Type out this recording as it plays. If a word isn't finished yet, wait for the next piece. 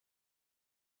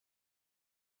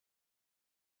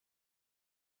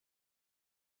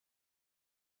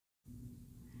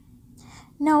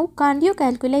Now, can't you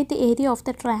calculate the area of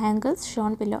the triangles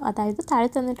shown below? അതായത് താഴെ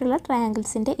തന്നിട്ടുള്ള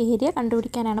ട്രയാങ്കിൾസിൻ്റെ area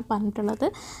കണ്ടുപിടിക്കാനാണ് പറഞ്ഞിട്ടുള്ളത്.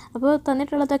 അപ്പോൾ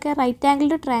തന്നിട്ടുള്ളതൊക്കെ right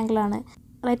angled ട്രയാങ്കിളാണ്.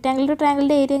 Right angled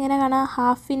ട്രയാങ്കിളിൻ്റെ area എങ്ങനെ കാണാം?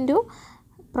 Half into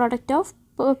product of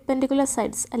perpendicular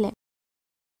sides അല്ലേ?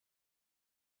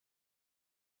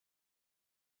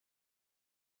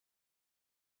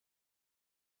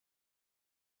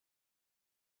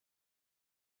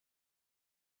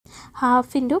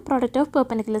 Half into product of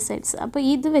perpendicular sides. അപ്പോൾ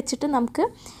ഇത് വെച്ചിട്ട് നമുക്ക്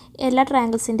എല്ലാ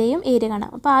ട്രയാങ്കിൾസിൻ്റെയും ഏരിയ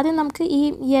കാണാം. അപ്പോൾ ആദ്യം നമുക്ക് ഈ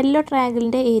യെല്ലോ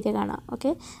ട്രയാങ്കിളിൻ്റെ ഏരിയ കാണാം.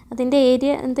 ഓക്കെ, അതിൻ്റെ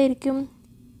ഏരിയ എന്തായിരിക്കും?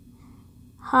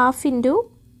 ഹാഫ് ഇൻറ്റു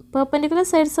പെർപെൻഡിക്കുലർ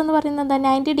സൈഡ്സ് എന്ന് പറയുന്നത് എന്താ?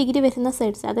 90 ഡിഗ്രി വരുന്ന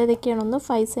സൈഡ്സ്. അതൊക്കെയാണ് ഒന്ന്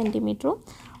 5 സെൻറ്റിമീറ്ററും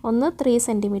ഒന്ന് 3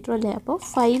 സെൻറ്റിമീറ്ററും അല്ലേ? അപ്പോൾ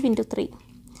 5 ഇൻറ്റു 3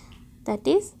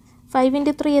 ദാറ്റ് ഈസ് 5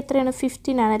 ഇൻറ്റു 3 എത്രയാണ്?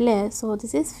 15 ആണല്ലേ? So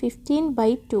this is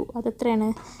 15/2. അതെത്രയാണ്?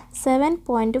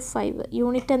 7.5.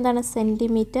 യൂണിറ്റ് എന്താണ്?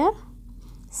 Centimetre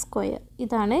square.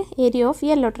 ഇതാണ് ഏരിയ ഓഫ്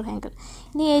യെല്ലോ ട്രയാങ്കിൾ.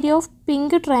 ഇനി ഏരിയ ഓഫ്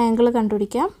പിങ്ക് ട്രയാങ്കിൾ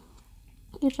കണ്ടുപിടിക്കാം,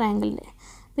 ഈ ട്രയാങ്കിളിൻ്റെ.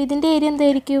 അപ്പോൾ ഇതിൻ്റെ ഏരിയ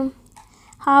എന്തായിരിക്കും?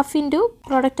 Half into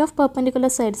product of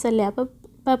perpendicular sides അല്ലേ? അപ്പോൾ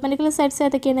പെർപെൻഡിക്കുലർ സൈഡ്സ്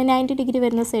ഏതൊക്കെയാണ്? 90 ഡിഗ്രി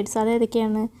വരുന്ന സൈഡ്സ്.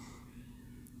 അതേതൊക്കെയാണ്?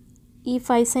 ഈ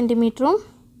 5 സെൻറ്റിമീറ്ററും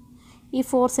ഈ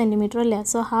 4 സെൻറ്റിമീറ്ററും അല്ലേ?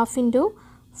 So half into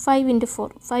 5 into 4.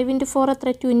 5 into 4 എത്ര?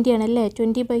 20 ആണല്ലേ?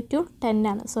 20/2 10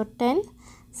 ആണ്. സോ 10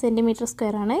 സെൻറ്റിമീറ്റർ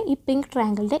സ്ക്വയർ ആണ് ഈ പിങ്ക്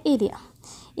ട്രയാങ്കിളിൻ്റെ ഏരിയ.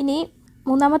 ഇനി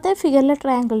മൂന്നാമത്തെ ഫിഗറിലെ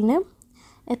ട്രയാങ്കിളിന്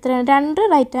എത്രയാണ്? 2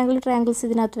 റൈറ്റ് ആംഗിൾ ട്രയാങ്കിൾസ്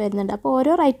ഇതിനകത്ത് വരുന്നുണ്ട്. അപ്പോൾ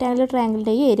ഓരോ റൈറ്റ് ആംഗിൾ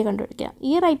ട്രയാങ്കിളിൻ്റെയും ഏരിയ കണ്ടുപിടിക്കാം.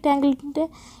 ഈ റൈറ്റ് ആംഗിളിൻ്റെ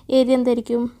ഏരിയ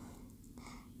എന്തായിരിക്കും?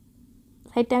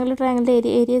 Right angle ട്രയാങ്കിളിൻ്റെ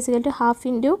area equal to half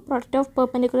into product of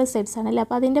perpendicular sides ആണല്ലേ?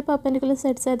 അപ്പോൾ അതിൻ്റെ പെർപെൻഡിക്കുലർ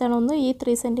സൈഡ്സ് ഏതാണ്? ഒന്ന് ഈ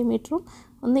 3 സെൻറ്റിമീറ്ററും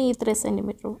ഒന്ന് ഈ 3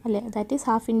 സെൻറ്റിമീറ്ററും അല്ലേ? That is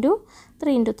half into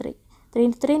 3 into 3. 3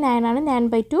 into 3 9 ആണ്.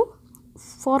 9/2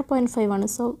 4.5 ആണ്.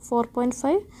 സോ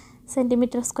 4.5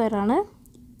 സെൻറ്റിമീറ്റർ സ്ക്വയർ ആണ്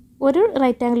ഒരു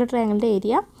റൈറ്റ് ആംഗിൾ ട്രയാങ്കിളിൻ്റെ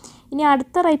ഏരിയ. ഇനി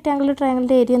അടുത്ത റൈറ്റ് ആംഗിൾ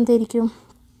ട്രയാങ്കിളിൻ്റെ ഏരിയ എന്തായിരിക്കും?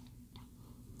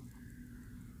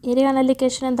 ഏരിയ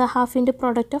കണലിക്കേഷൻ എന്താ? Half into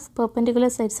product of perpendicular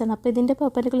sides ആണ്. അപ്പോൾ ഇതിൻ്റെ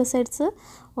പെർപെൻഡിക്കുലർ സൈഡ്സ്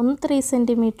ഒന്ന് 3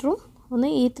 സെൻറ്റിമീറ്ററും ഒന്ന്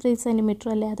ഈ 3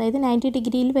 സെൻറ്റിമീറ്ററും അല്ലേ? അതായത് 90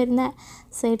 ഡിഗ്രിയിൽ വരുന്ന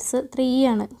സൈഡ്സ് 3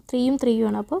 ആണ്. 3യും 3യും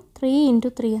ആണ്. അപ്പോൾ 3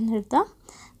 ഇൻറ്റു 3 എന്ന് എഴുതാം.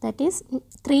 ദാറ്റ് ഈസ്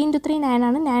 3 ഇൻറ്റു 3 9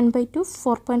 ആണ്. 9/2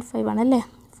 4.5 ആണല്ലേ?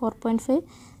 4.5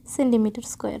 സെൻറ്റിമീറ്റർ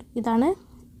സ്ക്വയർ. ഇതാണ്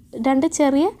 2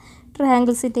 ചെറിയ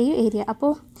ട്രയാങ്കിൾസിൻ്റെയും ഏരിയ.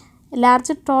 അപ്പോൾ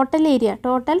large total area,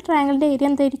 total ട്രയാങ്കിളിൻ്റെ area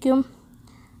എന്തായിരിക്കും?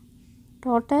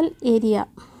 ടോട്ടൽ ഏരിയ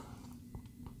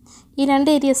ഈ 2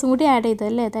 ഏരിയസും കൂടി ആഡ്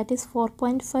ചെയ്തല്ലേ? That is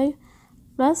 4.5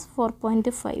 plus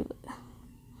 4.5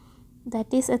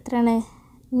 that is എത്രയാണ്?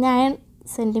 9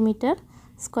 സെൻറ്റിമീറ്റർ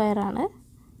സ്ക്വയർ ആണ്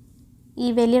ഈ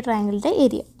വലിയ ട്രയാങ്കിളിൻ്റെ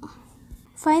area.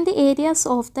 Find the areas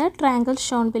of the triangle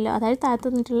Sean below. അതായത് താഴത്ത്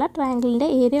തന്നിട്ടുള്ള ട്രയാങ്കിളിൻ്റെ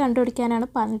ഏരിയ കണ്ടുപിടിക്കാനാണ്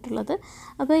പറഞ്ഞിട്ടുള്ളത്.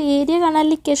 അപ്പോൾ ഏരിയ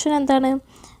കാണാനുള്ള ഇക്വേഷൻ എന്താണ്?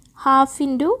 Half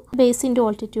into base into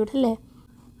altitude അല്ലേ?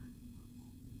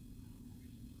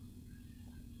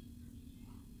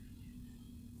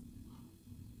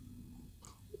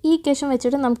 ഈ ഇക്വേഷൻ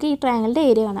വെച്ചിട്ട് നമുക്ക് ഈ ട്രയാങ്കിളിൻ്റെ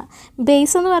ഏരിയ കാണാം.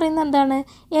 ബേസ് എന്ന് പറയുന്നത് എന്താണ്?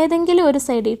 ഏതെങ്കിലും ഒരു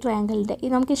സൈഡ് ഈ ട്രയാങ്കിളിൻ്റെ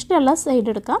നമുക്ക് ഇഷ്ടമുള്ള സൈഡ്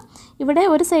എടുക്കാം. ഇവിടെ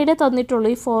ഒരു സൈഡേ തന്നിട്ടുള്ളൂ,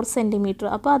 ഈ 4 സെൻറ്റിമീറ്റർ.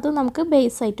 അപ്പോൾ അത് നമുക്ക്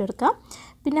ബേസ് ആയിട്ട് എടുക്കാം.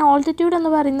 പിന്നെ ഓൾട്ടിറ്റ്യൂഡ് എന്ന്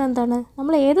പറയുന്നത് എന്താണ്?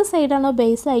 നമ്മൾ ഏത് സൈഡാണോ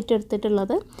ബേസ് ആയിട്ട്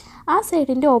എടുത്തിട്ടുള്ളത് ആ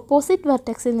സൈഡിൻ്റെ ഓപ്പോസിറ്റ്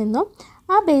വെർട്ടെക്സിൽ നിന്നും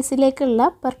ആ ബേസിലേക്കുള്ള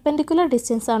പെർപെൻഡിക്കുലർ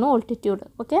ഡിസ്റ്റൻസ് ആണ് ഓൾട്ടിറ്റ്യൂഡ്.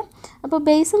 ഓക്കെ, അപ്പോൾ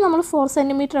ബേസ് നമ്മൾ 4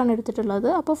 സെൻറ്റിമീറ്റർ ആണ് എടുത്തിട്ടുള്ളത്.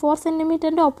 അപ്പോൾ 4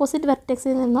 സെൻറ്റിമീറ്ററിൻ്റെ ഓപ്പോസിറ്റ്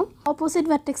വെർട്ടെക്സിൽ നിന്നും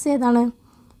ഓപ്പോസിറ്റ് വെർട്ടെക്സ് ഏതാണ്?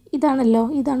 ഇതാണല്ലോ,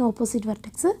 ഇതാണ് ഓപ്പോസിറ്റ്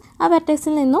വെർട്ടെക്സ്. ആ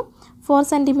വെർട്ടെക്സിൽ നിന്നും 4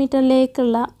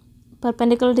 സെൻറ്റിമീറ്ററിലേക്കുള്ള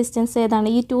പെർപെൻഡിക്കുലർ ഡിസ്റ്റൻസ് ഏതാണ്?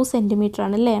 ഈ 2 സെൻറ്റിമീറ്റർ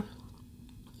ആണല്ലേ?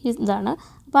 ഇതാണ്.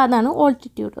 അപ്പോൾ അതാണ്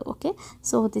altitude. Okay,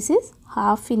 so this is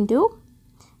half into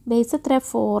base എത്ര?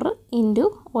 4 ഇൻറ്റു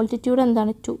ഓൾട്ടിറ്റ്യൂഡ്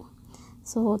എന്താണ്? 2.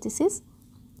 സോ ദിസ് ഈസ്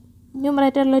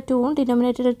ന്യൂമറേറ്ററിലെ 2ഉം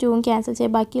ഡിനോമിനേറ്ററിലെ 2ഉം ക്യാൻസൽ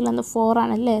ചെയ്ത് ബാക്കിയുള്ളത് 4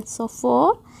 ആണല്ലേ? സോ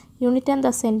 4 യൂണിറ്റ്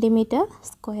എന്താ? Centimetre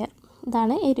square.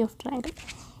 ഇതാണ് ഏരിയ ഓഫ് ട്രയാങ്കിൾ.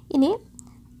 ഇനി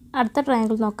അടുത്ത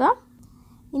ട്രയാങ്കിൾ നോക്കാം.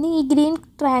 ഇനി ഈ ഗ്രീൻ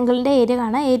ട്രയാങ്കിളിൻ്റെ ഏരിയ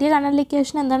കാണാം. ഏരിയ കാണാനുള്ള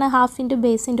ഇക്വേഷൻ എന്താണ്? Half into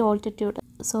base into altitude.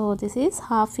 So this is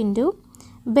half into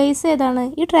base ഏതാണ്?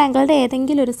 ഈ ട്രയാങ്കിളിൻ്റെ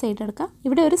ഏതെങ്കിലും ഒരു സൈഡ് എടുക്കാം.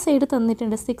 ഇവിടെ ഒരു സൈഡ്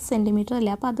തന്നിട്ടുണ്ട് 6 സെൻറ്റിമീറ്റർ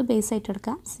അല്ലേ? അപ്പോൾ അത് ബേസ് ആയിട്ട്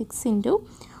എടുക്കാം. 6 ഇൻറ്റു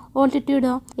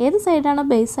ഓൾട്ടിറ്റ്യൂഡോ ഏത് സൈഡാണോ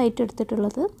ബേസ് ആയിട്ട്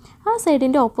എടുത്തിട്ടുള്ളത് ആ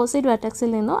സൈഡിൻ്റെ ഓപ്പോസിറ്റ്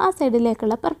വെർട്ടെക്സിൽ നിന്നും ആ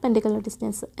സൈഡിലേക്കുള്ള പെർപെൻഡിക്കുലർ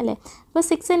ഡിസ്റ്റൻസ് അല്ലേ? അപ്പോൾ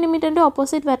 6 സെൻറ്റിമീറ്ററിൻ്റെ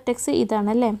ഓപ്പോസിറ്റ് വെർട്ടെക്സ്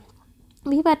ഇതാണല്ലേ?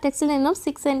 ഈ വെർട്ടെക്സിൽ നിന്നും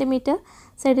 6 സെൻറ്റിമീറ്റർ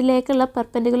സൈഡിലേക്കുള്ള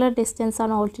പെർപെൻഡിക്കുലർ ഡിസ്റ്റൻസ്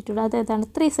ആണ് ഓൾട്ടിറ്റ്യൂഡ്. അത് ഏതാണ്?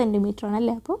 3 സെൻറ്റിമീറ്റർ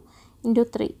ആണല്ലേ? അപ്പോൾ ഇൻറ്റു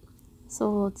 3. സോ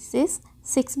ദിസ് ഈസ്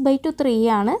 6/2 3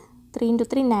 ആണ്. 3 into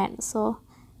 3 9. So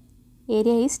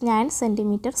area is 9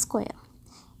 centimetre square.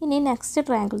 ഇനി നെക്സ്റ്റ്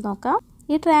ട്രയാങ്കിൾ നോക്കാം.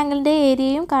 ഈ ട്രയാങ്കിളിൻ്റെ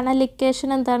ഏരിയയും കാണാൻ ഇക്വേഷൻ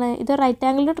എന്താണ്? ഇത് റൈറ്റ്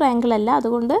ആംഗിൾഡ് ട്രയാങ്കിൾ അല്ല,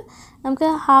 അതുകൊണ്ട് നമുക്ക്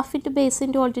half into base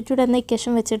into altitude എന്ന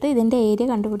ഇക്വേഷൻ വെച്ചിട്ട് ഇതിൻ്റെ ഏരിയ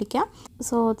കണ്ടുപിടിക്കാം.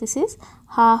 So this is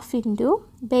half into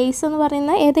base എന്ന്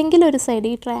പറയുന്ന ഏതെങ്കിലും ഒരു സൈഡ്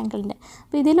ഈ ട്രയാങ്കിളിൻ്റെ.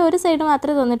 അപ്പോൾ ഇതിലൊരു സൈഡ്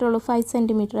മാത്രമേ തന്നിട്ടുള്ളൂ 5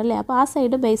 സെൻറ്റിമീറ്റർ അല്ലേ, അപ്പോൾ ആ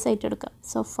സൈഡ് ബേസ് ആയിട്ട് എടുക്കാം.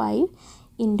 സോ 5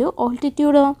 ഇൻറ്റു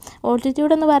ഓൾട്ടിറ്റ്യൂഡോ,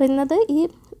 ഓൾട്ടിറ്റ്യൂഡ് എന്ന് പറയുന്നത് ഈ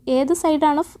ഏത്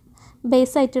സൈഡാണ്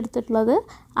ബേസ് ആയിട്ട് എടുത്തിട്ടുള്ളത്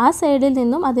ആ സൈഡിൽ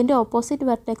നിന്നും അതിൻ്റെ ഓപ്പോസിറ്റ്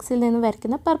വെർട്ടെക്സിൽ നിന്നും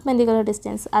വരയ്ക്കുന്ന പെർപെൻഡിക്കുലർ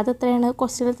ഡിസ്റ്റൻസ് അത് എത്രയാണ്?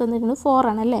 ക്വസ്റ്റ്യനിൽ തന്നിരുന്നത് 4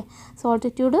 ആണല്ലേ. സോ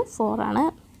ഓൾട്ടിറ്റ്യൂഡ് 4 ആണ്.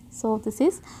 സോ ദിസ്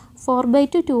ഈസ്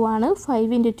 4/2 ആണ്.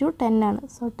 5 ഇൻറ്റു 2 10 ആണ്.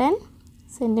 സോ 10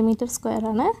 സെൻറ്റിമീറ്റർ സ്ക്വയർ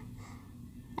ആണ്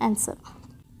ആൻസർ.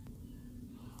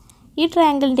 ഈ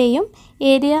ട്രയാങ്കിളിൻ്റെയും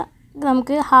ഏരിയ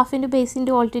നമുക്ക് half into base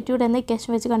into altitude എന്ന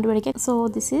ഇക്വേഷൻ വെച്ച് കണ്ടുപിടിക്കാം. So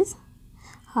this is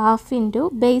half into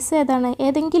base ഏതാണ്?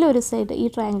 ഏതെങ്കിലും ഒരു സൈഡ് ഈ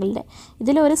ട്രയാങ്കിളിൻ്റെ.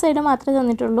 ഇതിലൊരു സൈഡ് മാത്രമേ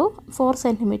തന്നിട്ടുള്ളൂ 4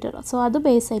 സെൻറ്റിമീറ്റർ. സോ അത്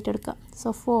ബേസ് ആയിട്ട് എടുക്കാം. സോ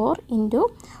 4 ഇൻറ്റു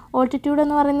ഓൾട്ടിറ്റ്യൂഡ്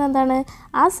എന്ന് പറയുന്നത് എന്താണ്?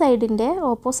 ആ സൈഡിൻ്റെ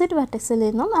ഓപ്പോസിറ്റ് വെർട്ടെക്സിൽ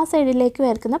നിന്നും ആ സൈഡിലേക്ക്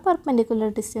വരയ്ക്കുന്ന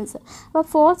പെർപെൻഡിക്കുലർ ഡിസ്റ്റൻസ്. അപ്പോൾ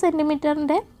 4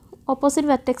 സെൻറ്റിമീറ്ററിൻ്റെ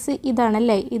ഓപ്പോസിറ്റ് വെർട്ടെക്സ്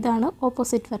ഇതാണല്ലേ, ഇതാണ്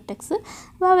ഓപ്പോസിറ്റ് വെർട്ടെക്സ്.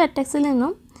 അപ്പോൾ ആ വെർട്ടെക്സിൽ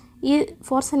നിന്നും ഈ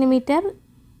 4 സെൻറ്റിമീറ്റർ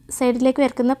സൈഡിലേക്ക്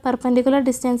വരയ്ക്കുന്ന പെർപെൻഡിക്കുലർ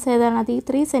ഡിസ്റ്റൻസ് ഏതാണ്? അത് ഈ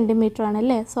 3 സെൻറ്റിമീറ്റർ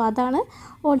ആണല്ലേ. സോ അതാണ്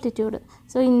ഓൾട്ടിറ്റ്യൂഡ്.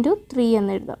 സോ ഇൻറ്റു 3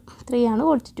 എന്ന് എഴുതാം. 3 ആണ്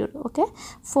ഓൾട്ടിറ്റ്യൂഡ്. ഓക്കെ,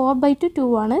 4/2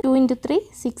 ആണ്. 2 ഇൻറ്റു 3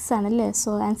 6 ആണല്ലേ.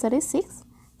 So answer is 6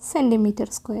 centimetre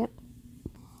square.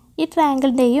 ഈ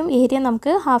ട്രയാങ്കിളിൻ്റെയും ഏരിയ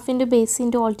നമുക്ക് half into base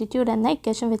into altitude എന്ന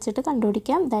ഇക്വേഷൻ വെച്ചിട്ട്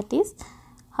കണ്ടുപിടിക്കാം. That is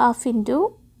half into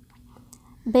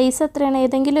base എത്രയാണ്?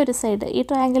 ഏതെങ്കിലും ഒരു സൈഡ്. ഈ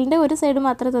ട്രയാങ്കിളിൻ്റെ ഒരു സൈഡ്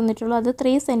മാത്രമേ തന്നിട്ടുള്ളൂ, അത്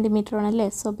 3 സെൻറ്റിമീറ്റർ ആണല്ലേ.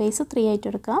 സോ ബേസ് 3 ആയിട്ട്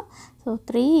എടുക്കാം. സോ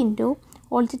 3 ഇൻറ്റു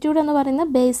ഓൾട്ടിറ്റ്യൂഡ് എന്ന് പറയുന്ന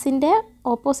ബേസിൻ്റെ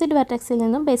ഓപ്പോസിറ്റ് വെർട്ടെക്സിൽ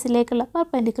നിന്നും ബേസിലേക്കുള്ള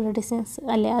പെർപെൻഡിക്കുലർ ഡിസ്റ്റൻസ്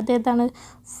അല്ലേ, അതേതാണ്?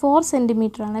 4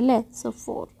 സെൻറ്റിമീറ്റർ ആണല്ലേ. സോ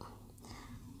 4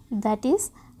 ദാറ്റ് ഈസ്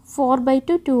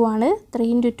 4/2 ആണ്. 3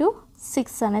 ഇൻറ്റു 2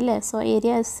 6 ആണല്ലേ. So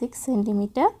area 6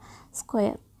 centimetre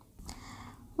square.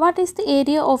 What is the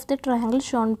area of the triangle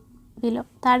Sean below?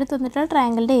 താഴെ തന്നിട്ടുള്ള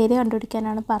ട്രയാങ്കിളിൻ്റെ ഏരിയ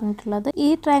കണ്ടുപിടിക്കാനാണ് പറഞ്ഞിട്ടുള്ളത്. ഈ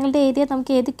ട്രയാങ്കിളിൻ്റെ ഏരിയ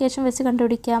നമുക്ക് ഏത് ഇക്വേഷൻ വെച്ച്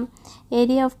കണ്ടുപിടിക്കാം?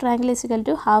 Area of triangle is equal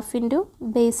to half into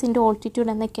base into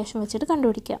altitude എന്ന ഇക്വേഷൻ വെച്ചിട്ട്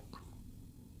കണ്ടുപിടിക്കാം.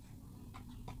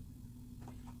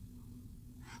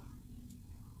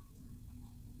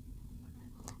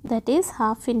 That is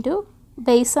half into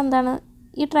base എന്താണ്?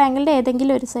 ഈ ട്രയാങ്കിളിൻ്റെ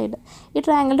ഏതെങ്കിലും ഒരു സൈഡ്. ഈ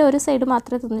ട്രയാങ്കിളിൻ്റെ ഒരു സൈഡ്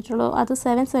മാത്രമേ തന്നിട്ടുള്ളൂ, അത്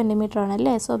 7 സെൻറ്റിമീറ്റർ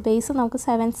ആണല്ലേ. സോ ബേസ് നമുക്ക്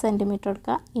 7 സെൻറ്റിമീറ്റർ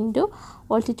എടുക്കാം. ഇൻറ്റു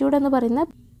ഓൾട്ടിറ്റ്യൂഡ് എന്ന് പറയുന്ന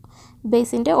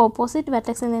ബേസിൻ്റെ ഓപ്പോസിറ്റ്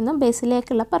വെർട്ടെക്സിൽ നിന്നും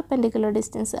ബേസിലേക്കുള്ള പെർപെൻഡിക്കുലർ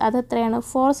ഡിസ്റ്റൻസ് അത് എത്രയാണ്?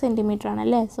 4 സെൻറ്റിമീറ്റർ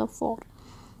ആണല്ലേ. സോ 4.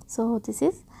 സോ ദിസ്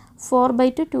ഈസ്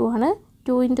 4/2 ആണ്.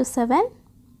 2 ഇൻറ്റു 7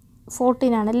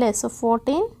 14 ആണല്ലേ. സോ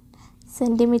 14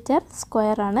 സെൻറ്റിമീറ്റർ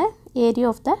സ്ക്വയർ ആണ് area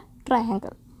of the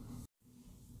triangle.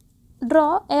 Draw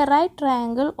A right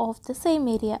triangle of the same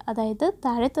area. അതായത്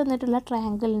താഴെ തന്നിട്ടുള്ള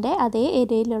ട്രയാങ്കിളിൻ്റെ അതേ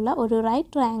ഏരിയയിലുള്ള ഒരു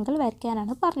റൈറ്റ് ട്രയാങ്കിൾ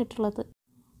വരയ്ക്കാനാണ് പറഞ്ഞിട്ടുള്ളത്.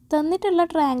 തന്നിട്ടുള്ള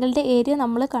ട്രയാങ്കിളിൻ്റെ ഏരിയ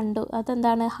നമ്മൾ കണ്ടു,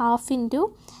 അതെന്താണ്? ഹാഫ് ഇൻറ്റു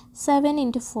 7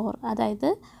 ഇൻറ്റു 4, അതായത്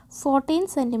 14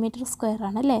 സെൻറ്റിമീറ്റർ സ്ക്വയർ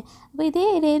ആണ് അല്ലേ. അപ്പോൾ ഇതേ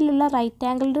ഏരിയയിലുള്ള റൈറ്റ്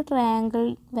ആംഗിൾഡ് ട്രയാങ്കിൾ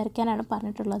വരയ്ക്കാനാണ്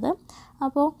പറഞ്ഞിട്ടുള്ളത്.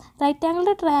 അപ്പോൾ റൈറ്റ്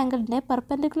ആംഗിൾഡ് ട്രയാങ്കിളിൻ്റെ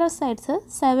പെർപെൻഡിക്കുലർ സൈഡ്സ്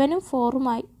 7ഉം 4ഉം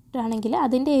ആയിട്ടാണെങ്കിൽ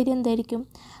അതിൻ്റെ ഏരിയ എന്തായിരിക്കും?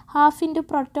 Half into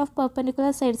product of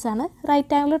perpendicular sides ആണ്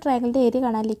റൈറ്റ് ആംഗിൾഡ് ട്രയാങ്കിളിൻ്റെ ഏരിയ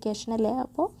കാണാൻ ഇക്വേഷൻ അല്ലേ.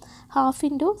 അപ്പോൾ ഹാഫ്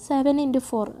ഇൻറ്റു 7 ഇൻറ്റു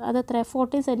 4 അതെത്ര?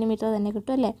 14 സെൻറ്റിമീറ്റർ തന്നെ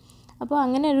കിട്ടും അല്ലേ. അപ്പോൾ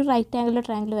അങ്ങനെ ഒരു റൈറ്റ് ആംഗിൾഡ്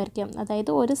ട്രയാങ്കിൾ വരയ്ക്കാം. അതായത്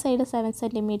ഒരു സൈഡ് 7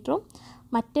 സെൻറ്റിമീറ്ററും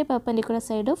മറ്റേ പെർപെൻഡിക്കുലർ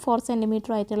സൈഡ് 4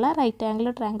 സെൻറ്റിമീറ്ററും ആയിട്ടുള്ള റൈറ്റ്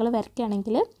ആംഗിൾഡ് ട്രയാങ്കിൾ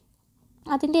വരയ്ക്കുകയാണെങ്കിൽ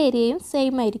അതിൻ്റെ ഏരിയയും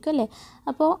സെയിം ആയിരിക്കും അല്ലേ.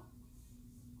 അപ്പോൾ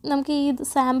നമുക്ക് ഈ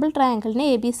സാമ്പിൾ ട്രയാങ്കിളിനെ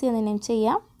ABC എന്ന് നെയിം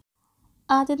ചെയ്യാം.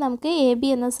 ആദ്യം നമുക്ക് AB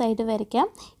എന്ന സൈഡ് വരയ്ക്കാം.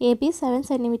 AB 7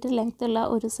 സെൻറ്റിമീറ്റർ ലെങ്ത് ഉള്ള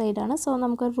ഒരു സൈഡാണ്. സോ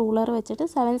നമുക്കൊരു റൂളർ വെച്ചിട്ട്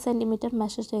 7 സെൻറ്റിമീറ്റർ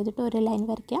മെഷർ ചെയ്തിട്ട് ഒരു ലൈൻ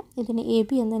വരയ്ക്കാം. ഇതിന്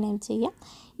AB എന്ന് നെയിം ചെയ്യാം.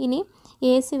 ഇനി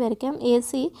AC വരയ്ക്കാം.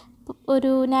 AC ഒരു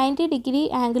 90 ഡിഗ്രി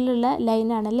ആംഗിളുള്ള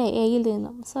ലൈനാണല്ലേ എയിൽ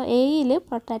നിന്നും. സോ എയിൽ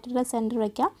പ്രൊട്ടാക്ടറുടെ സെൻറ്റർ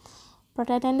വയ്ക്കാം.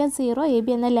 പ്രൊട്ടാക്ടറിൻ്റെ 0 AB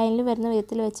എന്ന ലൈനിൽ വരുന്ന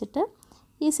വിധത്തിൽ വെച്ചിട്ട്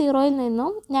ഈ 0യിൽ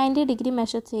നിന്നും 90 ഡിഗ്രി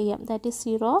മെഷർ ചെയ്യാം. ദാറ്റ് ഈസ്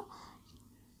 0,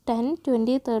 10,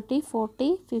 20, 30, 40,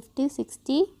 50,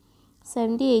 60,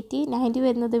 70, 80, 90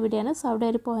 വരുന്നത് ഇവിടെയാണ്. സോ അവിടെ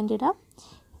ഒരു പോയിൻ്റ് ഇടാം.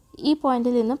 ഈ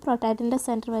പോയിന്റിൽ നിന്നും പ്രൊട്ടാക്ടറിൻ്റെ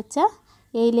സെൻറ്റർ വെച്ച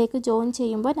എയിലേക്ക് ജോയിൻ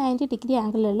ചെയ്യുമ്പോൾ 90 ഡിഗ്രി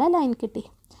ആംഗിളുള്ള ലൈൻ കിട്ടി.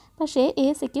 പക്ഷേ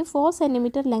ACക്ക് 4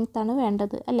 സെൻറ്റിമീറ്റർ ലെങ്ത് ആണ്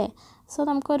വേണ്ടത് അല്ലേ. സോ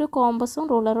നമുക്കൊരു കോമ്പസും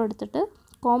റൂളറും എടുത്തിട്ട്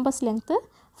കോമ്പസ് ലെങ്ത്ത്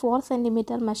 4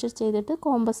 സെൻറ്റിമീറ്റർ മെഷർ ചെയ്തിട്ട്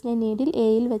കോമ്പസിനെ നീഡിൽ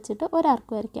എയിൽ വെച്ചിട്ട് ഒരു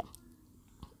ആർക്ക് വരയ്ക്കാം.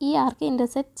 ഈ ആർക്ക്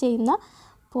ഇൻ്റർസെക്റ്റ് ചെയ്യുന്ന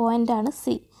പോയിൻ്റാണ്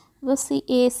C. അപ്പോൾ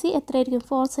AC എത്രയായിരിക്കും?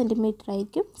 4 സെൻറ്റിമീറ്റർ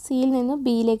ആയിരിക്കും. സിയിൽ നിന്ന്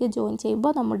ബിയിലേക്ക് ജോയിൻ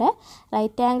ചെയ്യുമ്പോൾ നമ്മുടെ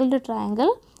right angled triangle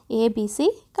ABC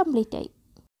complete ആയി.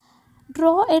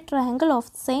 Draw A triangle of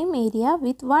same area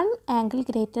with 1 angle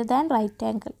greater than right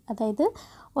angle. അതായത്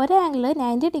ഒരു ആംഗിൾ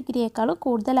 90 ഡിഗ്രിയേക്കാളും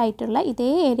കൂടുതലായിട്ടുള്ള ഇതേ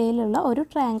ഏരിയയിലുള്ള ഒരു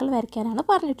ട്രയാങ്കിൾ വരയ്ക്കാനാണ്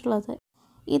പറഞ്ഞിട്ടുള്ളത്.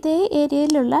 ഇതേ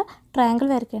ഏരിയയിലുള്ള ട്രയാങ്കിൾ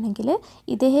വരയ്ക്കണമെങ്കിൽ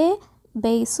ഇതേ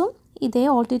ബേസും ഇതേ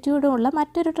ഓൾട്ടിറ്റ്യൂഡും ഉള്ള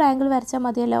മറ്റൊരു ട്രയാങ്കിൾ വരച്ചാൽ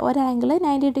മതിയല്ലോ. ഒരു ആംഗിൾ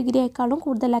 90 ഡിഗ്രിയേക്കാളും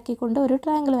കൂടുതലാക്കിക്കൊണ്ട് ഒരു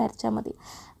ട്രയാങ്കിൾ വരച്ചാൽ മതി.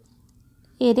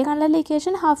 ഏരിയ കാണാനുള്ള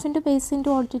equation half into base into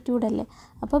altitude അല്ലേ.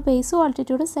 അപ്പോൾ ബേസും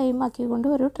ഓൾട്ടിറ്റ്യൂഡും സെയിം ആക്കിക്കൊണ്ട്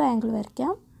ഒരു ട്രയാങ്കിൾ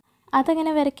വരയ്ക്കാം.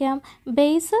 അതെങ്ങനെ വരയ്ക്കാം?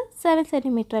 ബേസ് 7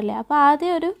 സെൻറ്റിമീറ്റർ അല്ലേ. അപ്പോൾ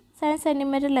ആദ്യം ഒരു 7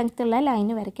 സെൻറ്റിമീറ്റർ ലെങ്ത്തുള്ള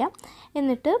ലൈന് വരയ്ക്കാം.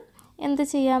 എന്നിട്ട് എന്ത്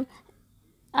ചെയ്യാം?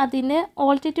 അതിന്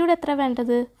ഓൾട്ടിറ്റ്യൂഡ് എത്ര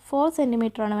വേണ്ടത്? 4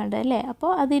 സെൻറ്റിമീറ്റർ ആണ് വേണ്ടത് അല്ലേ.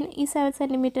 അപ്പോൾ അതിന് ഈ 7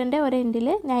 സെൻറ്റിമീറ്ററിൻ്റെ ഒരു എൻഡിൽ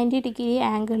 90 ഡിഗ്രി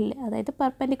ആംഗിളിൽ, അതായത്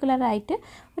പെർപെൻഡിക്കുലറായിട്ട്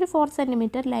ഒരു 4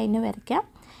 സെൻറ്റിമീറ്റർ ലൈന് വരയ്ക്കാം.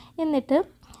 എന്നിട്ട്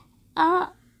ആ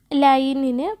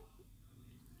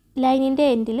ലൈനിൻ്റെ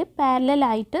എൻഡിൽ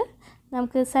പാരലലായിട്ട്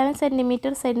നമുക്ക് 7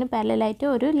 സെൻറ്റിമീറ്റർ സൈഡിന് പാരലലായിട്ട്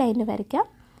ഒരു ലൈന് വരയ്ക്കാം.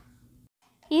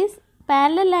 ഈ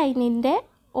പാരലൽ ലൈനിൻ്റെ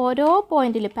ഓരോ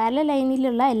പോയിൻറ്റിൽ, പാരലൽ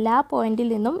ലൈനിലുള്ള എല്ലാ പോയിൻറ്റിൽ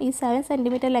നിന്നും ഈ 7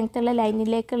 സെൻറ്റിമീറ്റർ ലെങ്ത്തുള്ള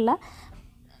ലൈനിലേക്കുള്ള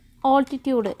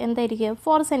ഓൾട്ടിറ്റ്യൂഡ് എന്തായിരിക്കും?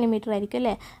 4 സെൻറ്റിമീറ്റർ ആയിരിക്കും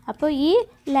അല്ലേ. അപ്പോൾ ഈ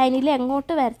ലൈനിൽ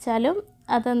എങ്ങോട്ട് വരച്ചാലും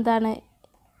അതെന്താണ്?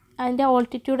 അതിൻ്റെ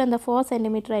ഓൾട്ടിറ്റ്യൂഡ് എന്താ? 4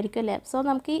 സെൻറ്റിമീറ്റർ ആയിരിക്കും അല്ലേ. സോ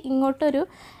നമുക്ക് ഇങ്ങോട്ടൊരു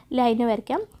ലൈന്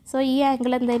വരയ്ക്കാം. സോ ഈ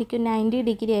ആംഗിൾ എന്തായിരിക്കും? 90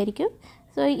 ഡിഗ്രി ആയിരിക്കും.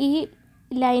 സോ ഈ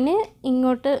ലൈന്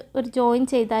ഇങ്ങോട്ട് ഒരു ജോയിൻ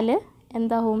ചെയ്താൽ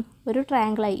എന്താവും? ഒരു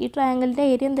ട്രയാങ്കിളായി. ഈ ട്രയാങ്കിളിൻ്റെ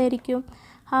ഏരിയ എന്തായിരിക്കും?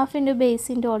 Half into base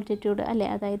into altitude അല്ലേ.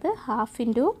 അതായത് half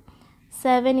into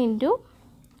 7 into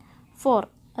 4,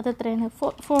 അതെത്രയാണ്?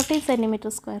 40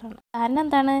 centimetre square ആണ്. കാരണം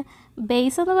എന്താണ്?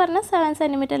 ബേസ് എന്ന് പറഞ്ഞാൽ 7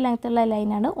 സെൻറ്റിമീറ്റർ ലെങ്ത്തുള്ള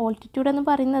ലൈനാണ്. ഓൾട്ടിറ്റ്യൂഡ് എന്ന്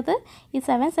പറയുന്നത് ഈ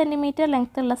 7 സെൻറ്റിമീറ്റർ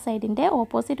ലെങ്ത്തുള്ള സൈഡിൻ്റെ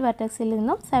ഓപ്പോസിറ്റ് വെർട്ടെക്സിൽ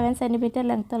നിന്നും 7 സെൻറ്റിമീറ്റർ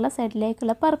ലെങ്ത്തുള്ള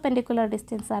സൈഡിലേക്കുള്ള പെർപെൻഡിക്കുലർ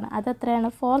ഡിസ്റ്റൻസ് ആണ്.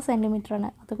 അതെത്രയാണ്? 4 സെൻറ്റിമീറ്റർ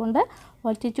ആണ്. അതുകൊണ്ട്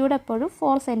ഓൾട്ടിറ്റ്യൂഡ് എപ്പോഴും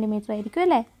 4 സെൻറ്റിമീറ്റർ ആയിരിക്കും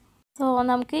അല്ലേ. സോ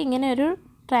നമുക്ക് ഇങ്ങനെ ഒരു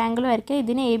ട്രയാങ്കിൾ വരയ്ക്കുക.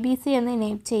 ഇതിന് ABC എന്ന്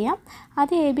നെയിം ചെയ്യാം.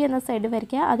 ആദ്യം AB എന്ന സൈഡ്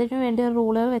വരയ്ക്കുക. അതിനു വേണ്ടി ഒരു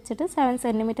റൂളർ വെച്ചിട്ട് 7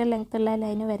 സെൻറ്റിമീറ്റർ ലെങ്ത്തുള്ള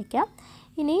ലൈന് വരയ്ക്കാം.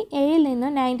 ഇനി എയിൽ നിന്ന്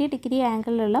 90 ഡിഗ്രി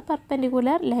ആംഗിളിലുള്ള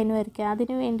പെർപെൻഡിക്കുലർ ലൈൻ വരയ്ക്കുക.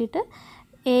 അതിന് വേണ്ടിയിട്ട്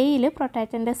എയിൽ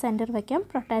പ്രൊട്ടാക്ടറിൻ്റെ സെൻറ്റർ വയ്ക്കാം.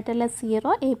 പ്രൊട്ടാക്ടറിലെ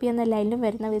 0 AB എന്ന ലൈനിലും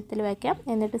വരുന്ന വിധത്തിൽ വയ്ക്കാം.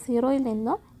 എന്നിട്ട് 0യിൽ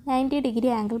നിന്നും 90 ഡിഗ്രി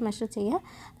ആംഗിൾ മെഷർ ചെയ്യുക.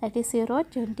 ദാറ്റ് ഈസ് 0,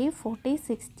 20, 40,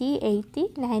 60, 80,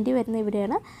 90 വരുന്ന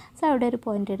ഇവിടെയാണ്. സോ അവിടെ ഒരു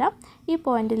പോയിൻ്റ് ഇടാം. ഈ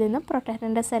പോയിന്റിൽ നിന്നും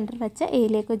പ്രൊട്ടാക്ടറിൻ്റെ സെൻറ്റർ വെച്ച്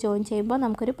എയിലേക്ക് ജോയിൻ ചെയ്യുമ്പോൾ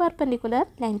നമുക്കൊരു പെർപെൻഡിക്കുലർ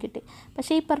ലൈൻ കിട്ടി.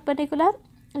 പക്ഷേ ഈ പെർപെൻഡിക്കുലർ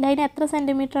ലൈൻ എത്ര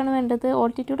സെൻറ്റിമീറ്റർ ആണ് വേണ്ടത്?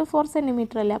 ഓൾട്ടിറ്റ്യൂഡ് 4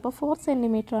 സെൻറ്റിമീറ്റർ അല്ലേ. അപ്പോൾ 4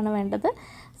 സെൻറ്റിമീറ്റർ ആണ് വേണ്ടത്.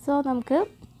 സോ നമുക്ക്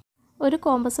ഒരു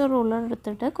കോമ്പസ് റൂളർ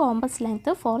എടുത്തിട്ട് കോമ്പസ്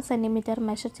ലെങ്ത്ത് 4 സെൻറ്റിമീറ്റർ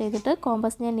മെഷർ ചെയ്തിട്ട്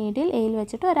കോമ്പസിൻ്റെ നീഡിൽ എയിൽ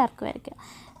വെച്ചിട്ട് ഒരു ആർക്ക് വരയ്ക്കുക.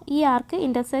 ഈ ആർക്ക്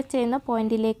ഇൻ്റർസെക്റ്റ് ചെയ്യുന്ന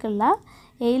പോയിൻറ്റിലേക്കുള്ള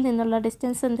എയിൽ നിന്നുള്ള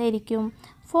ഡിസ്റ്റൻസ് എന്തായിരിക്കും?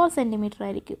 4 സെൻറ്റിമീറ്റർ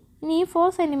ആയിരിക്കും. ഇനി ഈ 4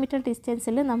 സെൻറ്റിമീറ്റർ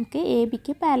ഡിസ്റ്റൻസിൽ നമുക്ക്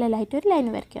ABക്ക് പാരലലായിട്ട് ഒരു ലൈൻ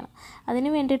വരയ്ക്കണം. അതിന്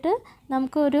വേണ്ടിയിട്ട്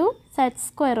നമുക്കൊരു സെറ്റ്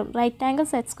സ്ക്വയറും right angle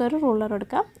set square ruler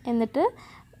എടുക്കാം. എന്നിട്ട്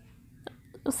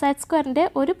സെറ്റ് സ്ക്വയറിൻ്റെ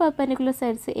ഒരു പെർപെൻഡിക്കുലർ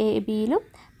സൈഡ്സ് ABയിലും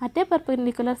മറ്റേ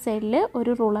പെർപെൻഡിക്കുലർ സൈഡിൽ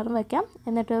ഒരു റൂളറും വയ്ക്കാം.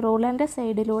 എന്നിട്ട് റൂളറിൻ്റെ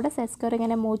സൈഡിലൂടെ സെറ്റ് സ്ക്വയർ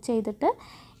ഇങ്ങനെ മൂവ് ചെയ്തിട്ട്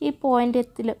ഈ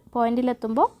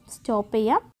പോയിൻറ്റിലെത്തുമ്പോൾ സ്റ്റോപ്പ്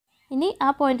ചെയ്യാം. ഇനി ആ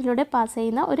പോയിൻറ്റിലൂടെ പാസ്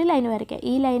ചെയ്യുന്ന ഒരു ലൈൻ വരയ്ക്കാം.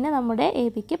 ഈ ലൈന് നമ്മുടെ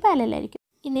ABക്ക് പാരലലായിരിക്കും.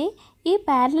 ഇനി ഈ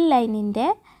പാരലൽ ലൈനിൻ്റെ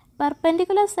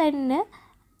പെർപെൻഡിക്കുലർ സൈഡിന്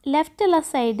ലെഫ്റ്റുള്ള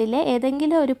സൈഡിലെ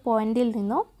ഏതെങ്കിലും ഒരു പോയിൻറ്റിൽ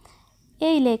നിന്നും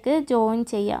എയിലേക്ക് ജോയിൻ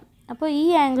ചെയ്യാം. അപ്പോൾ ഈ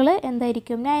ആംഗിൾ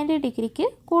എന്തായിരിക്കും? 90 ഡിഗ്രിക്ക്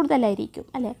കൂടുതലായിരിക്കും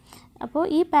അല്ലേ. അപ്പോൾ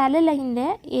ഈ പാരലൽ ലൈനിൻ്റെ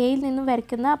എയിൽ നിന്നും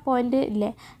വരയ്ക്കുന്ന പോയിൻ്റ് ഇല്ലേ,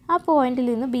 ആ പോയിൻറ്റിൽ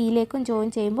നിന്ന് ബിയിലേക്കും ജോയിൻ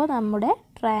ചെയ്യുമ്പോൾ നമ്മുടെ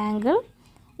ട്രയാങ്കിൾ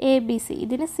ABC,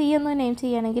 ഇതിന് C എന്ന് നെയിം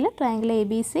ചെയ്യുകയാണെങ്കിൽ ട്രയാങ്കിൾ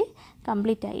ABC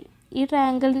കംപ്ലീറ്റ് ആയി. ഈ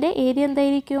ട്രയാങ്കിളിൻ്റെ ഏരിയ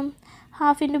എന്തായിരിക്കും?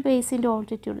 Half into base into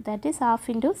altitude, that is half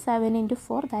into 7 into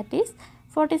 4, that is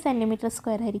 40 centimetre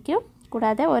square ആയിരിക്കും.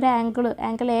 കൂടാതെ ഒരു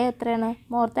ആംഗിൾ A എത്രയാണ്?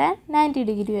 മോർ ദാൻ 90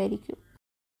 ഡിഗ്രി ആയിരിക്കും.